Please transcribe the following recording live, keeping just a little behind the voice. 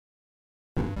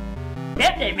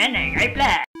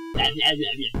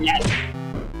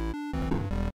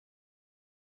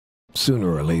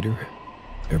Sooner or later,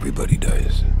 everybody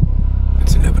dies.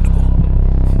 It's inevitable.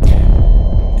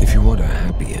 If you want a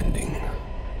happy ending,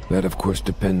 that of course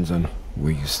depends on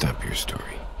where you stop your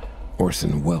story.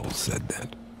 Orson Welles said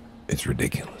that. It's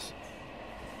ridiculous.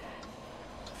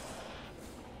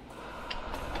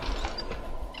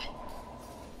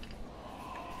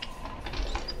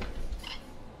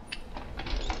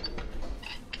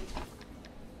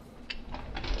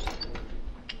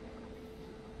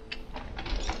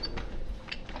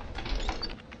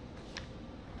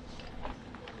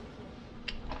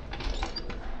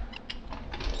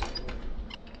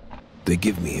 They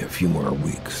give me a few more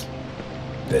weeks.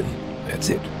 Then, that's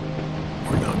it.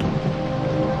 Or not.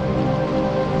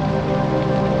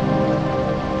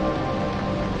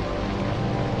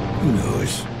 Who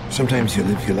knows? Sometimes you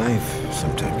live your life,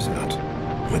 sometimes not.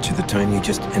 Much of the time you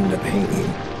just end up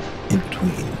hanging in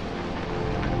between.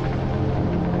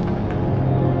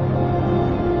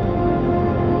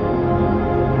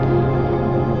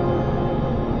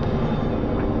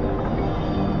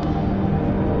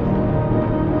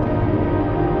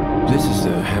 This is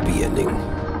the happy ending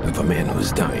of a man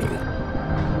who's dying.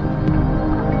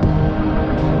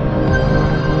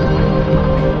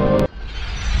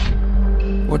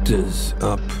 What does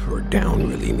up or down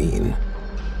really mean?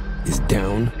 Is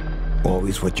down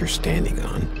always what you're standing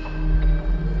on?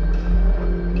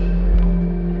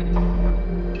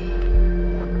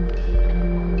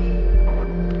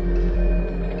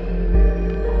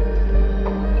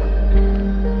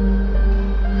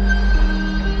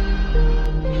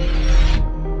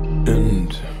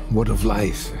 And what of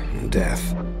life and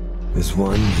death? Is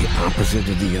one the opposite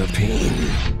of the other? Pain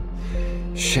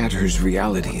shatters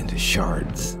reality into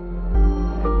shards.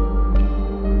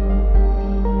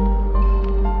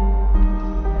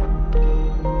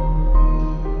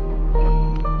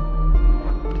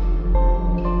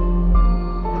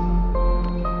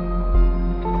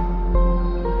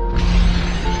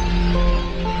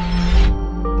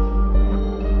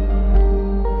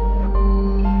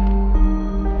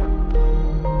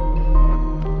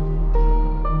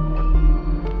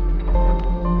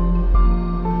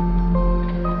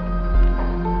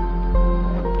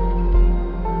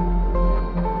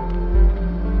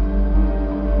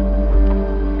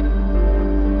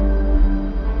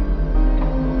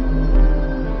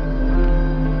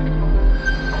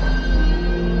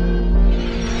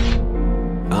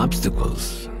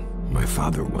 Obstacles, my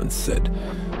father once said,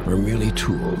 are merely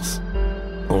tools.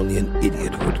 Only an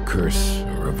idiot would curse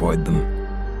or avoid them.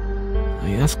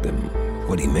 I asked him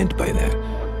what he meant by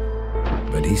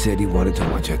that, but he said he wanted to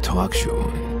watch a talk show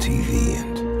on TV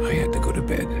and I had to go to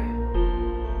bed.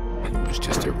 It was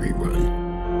just a rerun.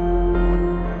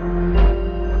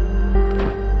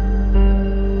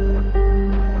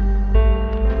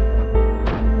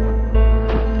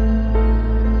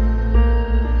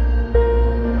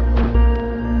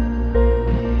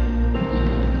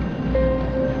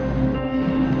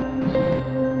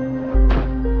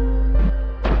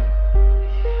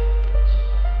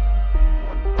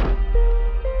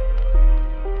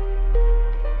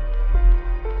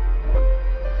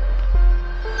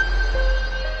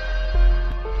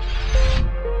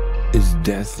 Is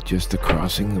death just the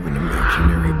crossing of an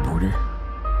imaginary border?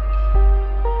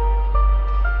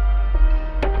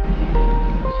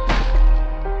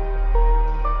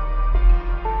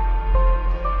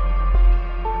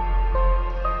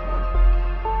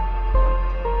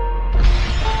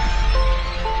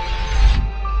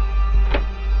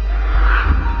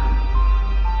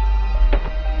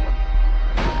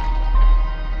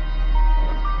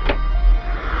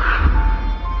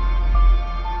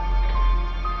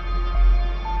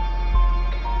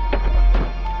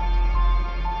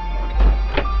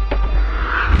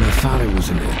 My father was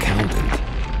an accountant.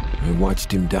 I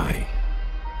watched him die,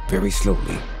 very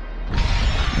slowly,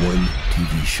 one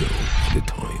TV show at a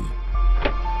time.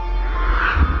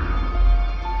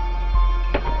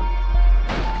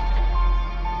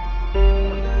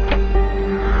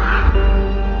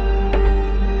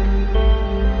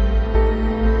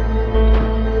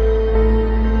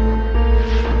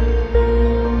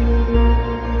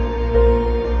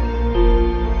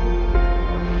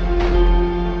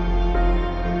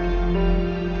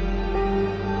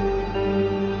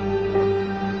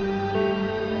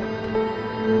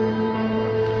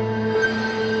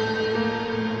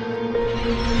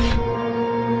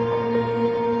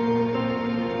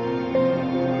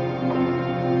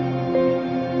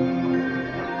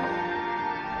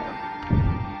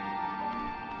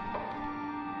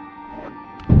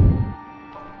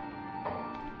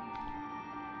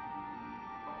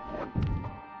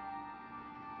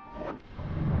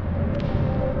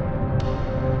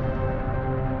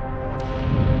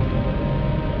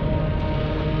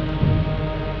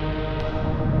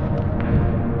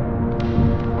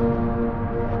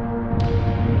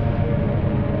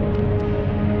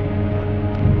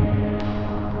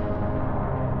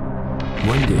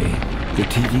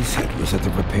 TV set was at the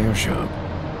repair shop.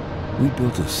 We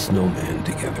built a snowman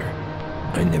together.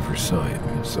 I never saw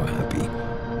him so happy.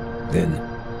 Then,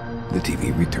 the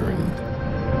TV returned.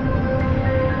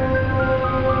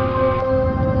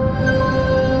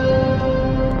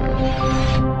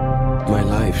 My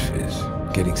life is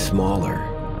getting smaller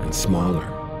and smaller.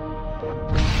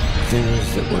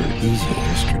 Things that were easy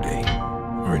yesterday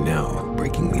are now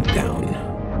breaking me down.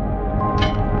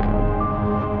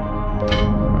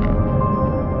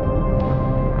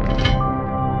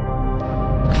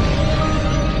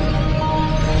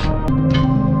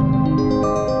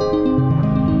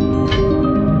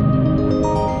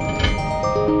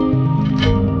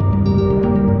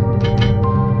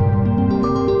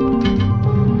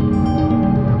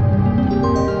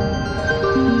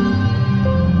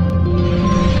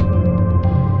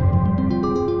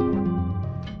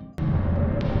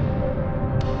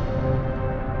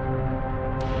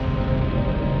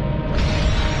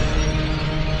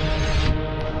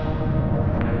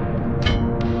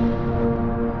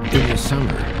 In the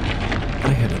summer,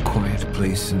 I had a quiet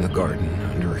place in the garden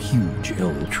under a huge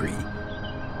elm tree.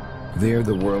 There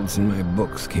the worlds in my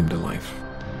books came to life.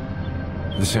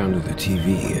 The sound of the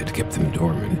TV had kept them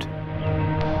dormant.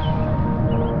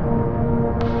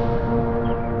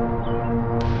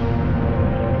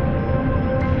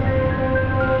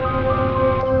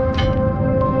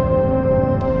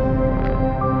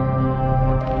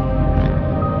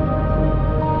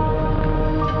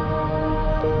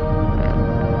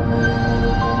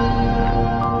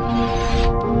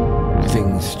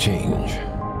 Things change.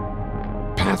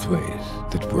 Pathways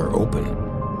that were open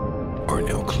are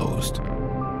now closed.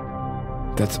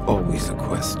 That's always the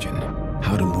question,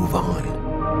 how to move on.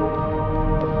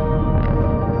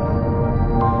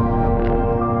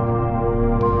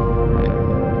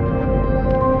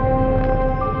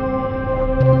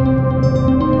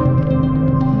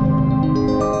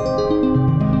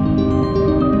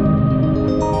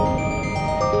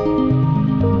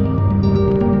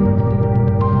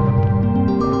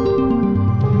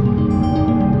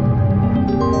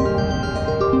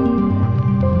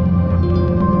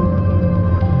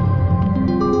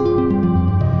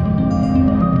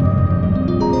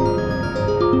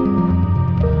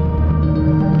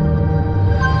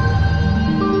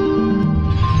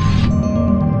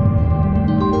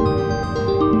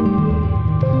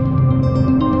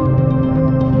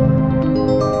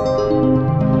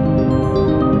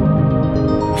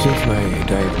 Since my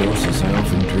diagnosis, I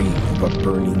often dream of a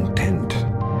burning tent.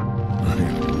 I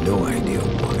have no idea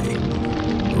why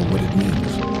or what it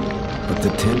means, but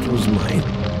the tent was mine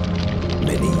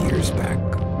many years back.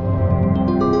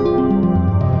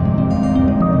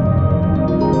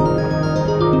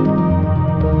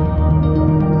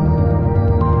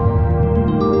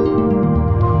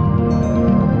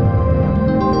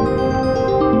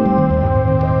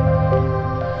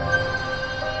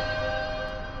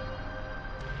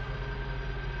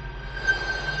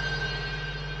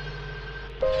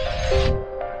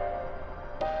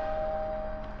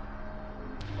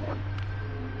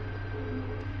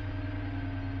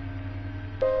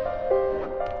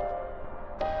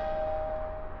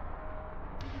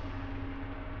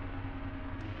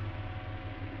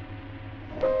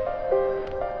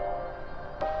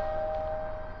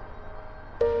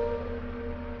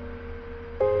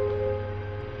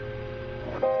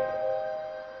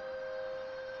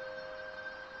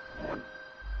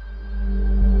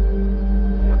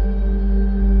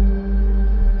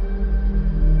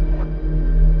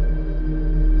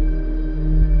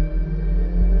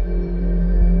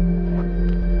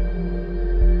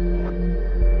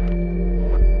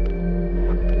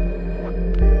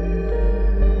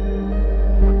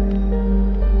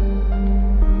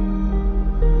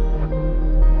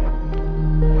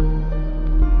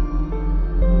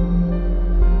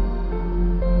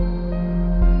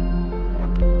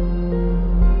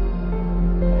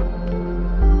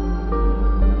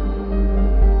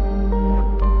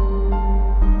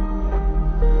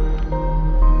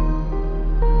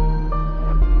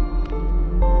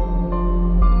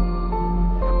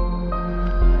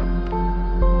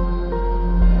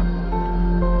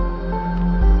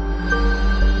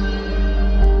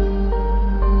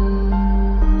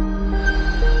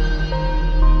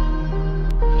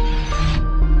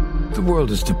 The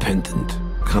world is dependent,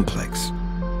 complex.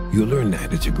 You learn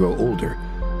that as you grow older,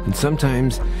 and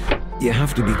sometimes you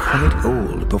have to be quite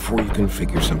old before you can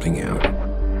figure something out.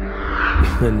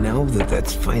 And now that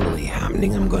that's finally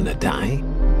happening, I'm gonna die.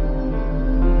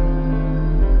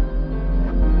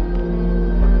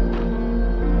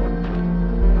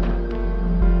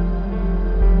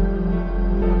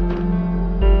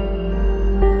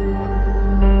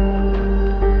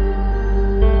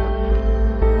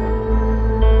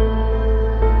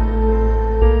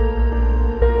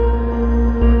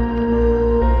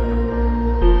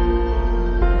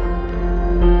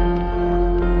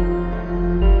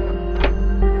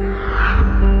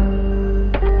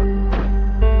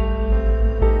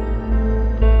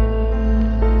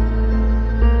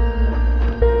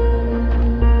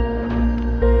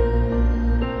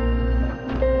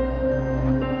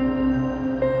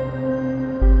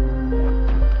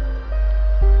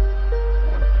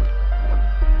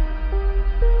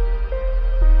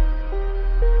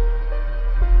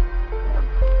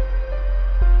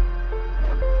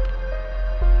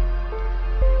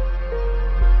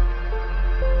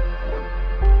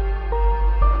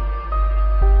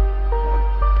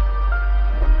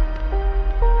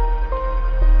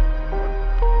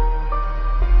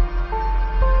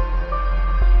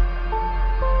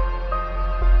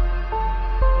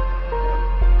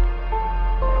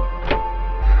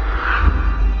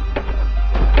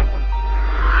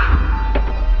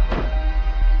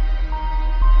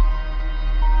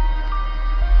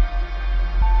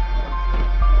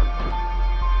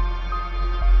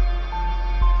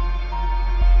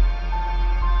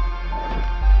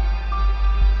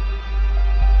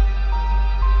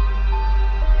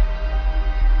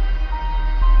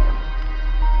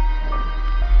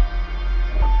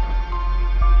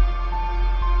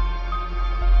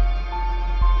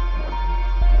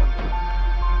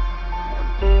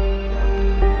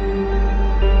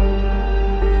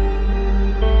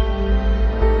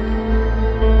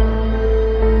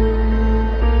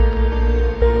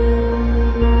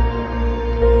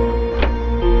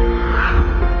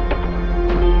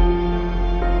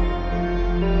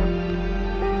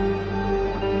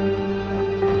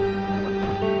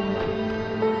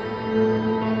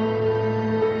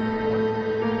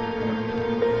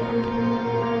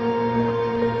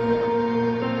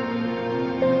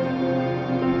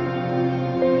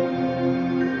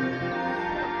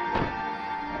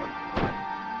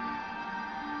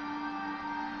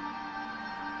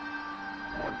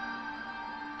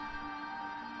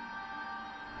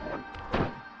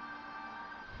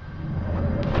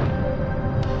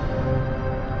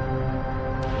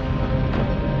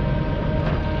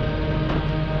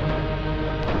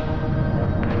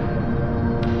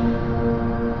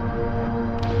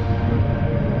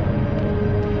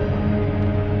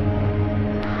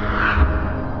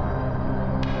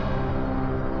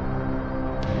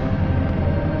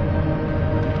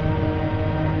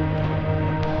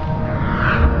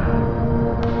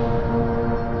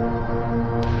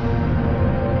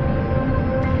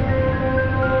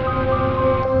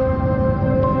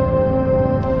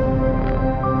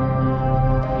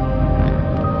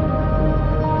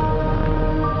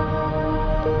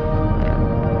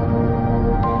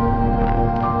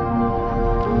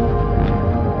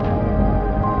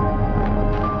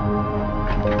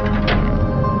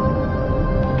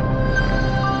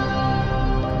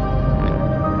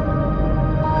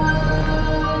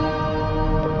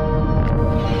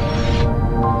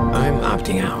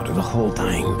 whole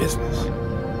dying business.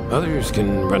 Others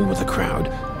can run with the crowd.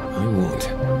 I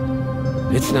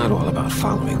won't. It's not all about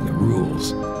following the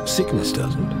rules. Sickness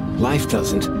doesn't. Life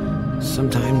doesn't.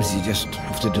 Sometimes you just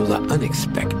have to do the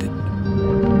unexpected.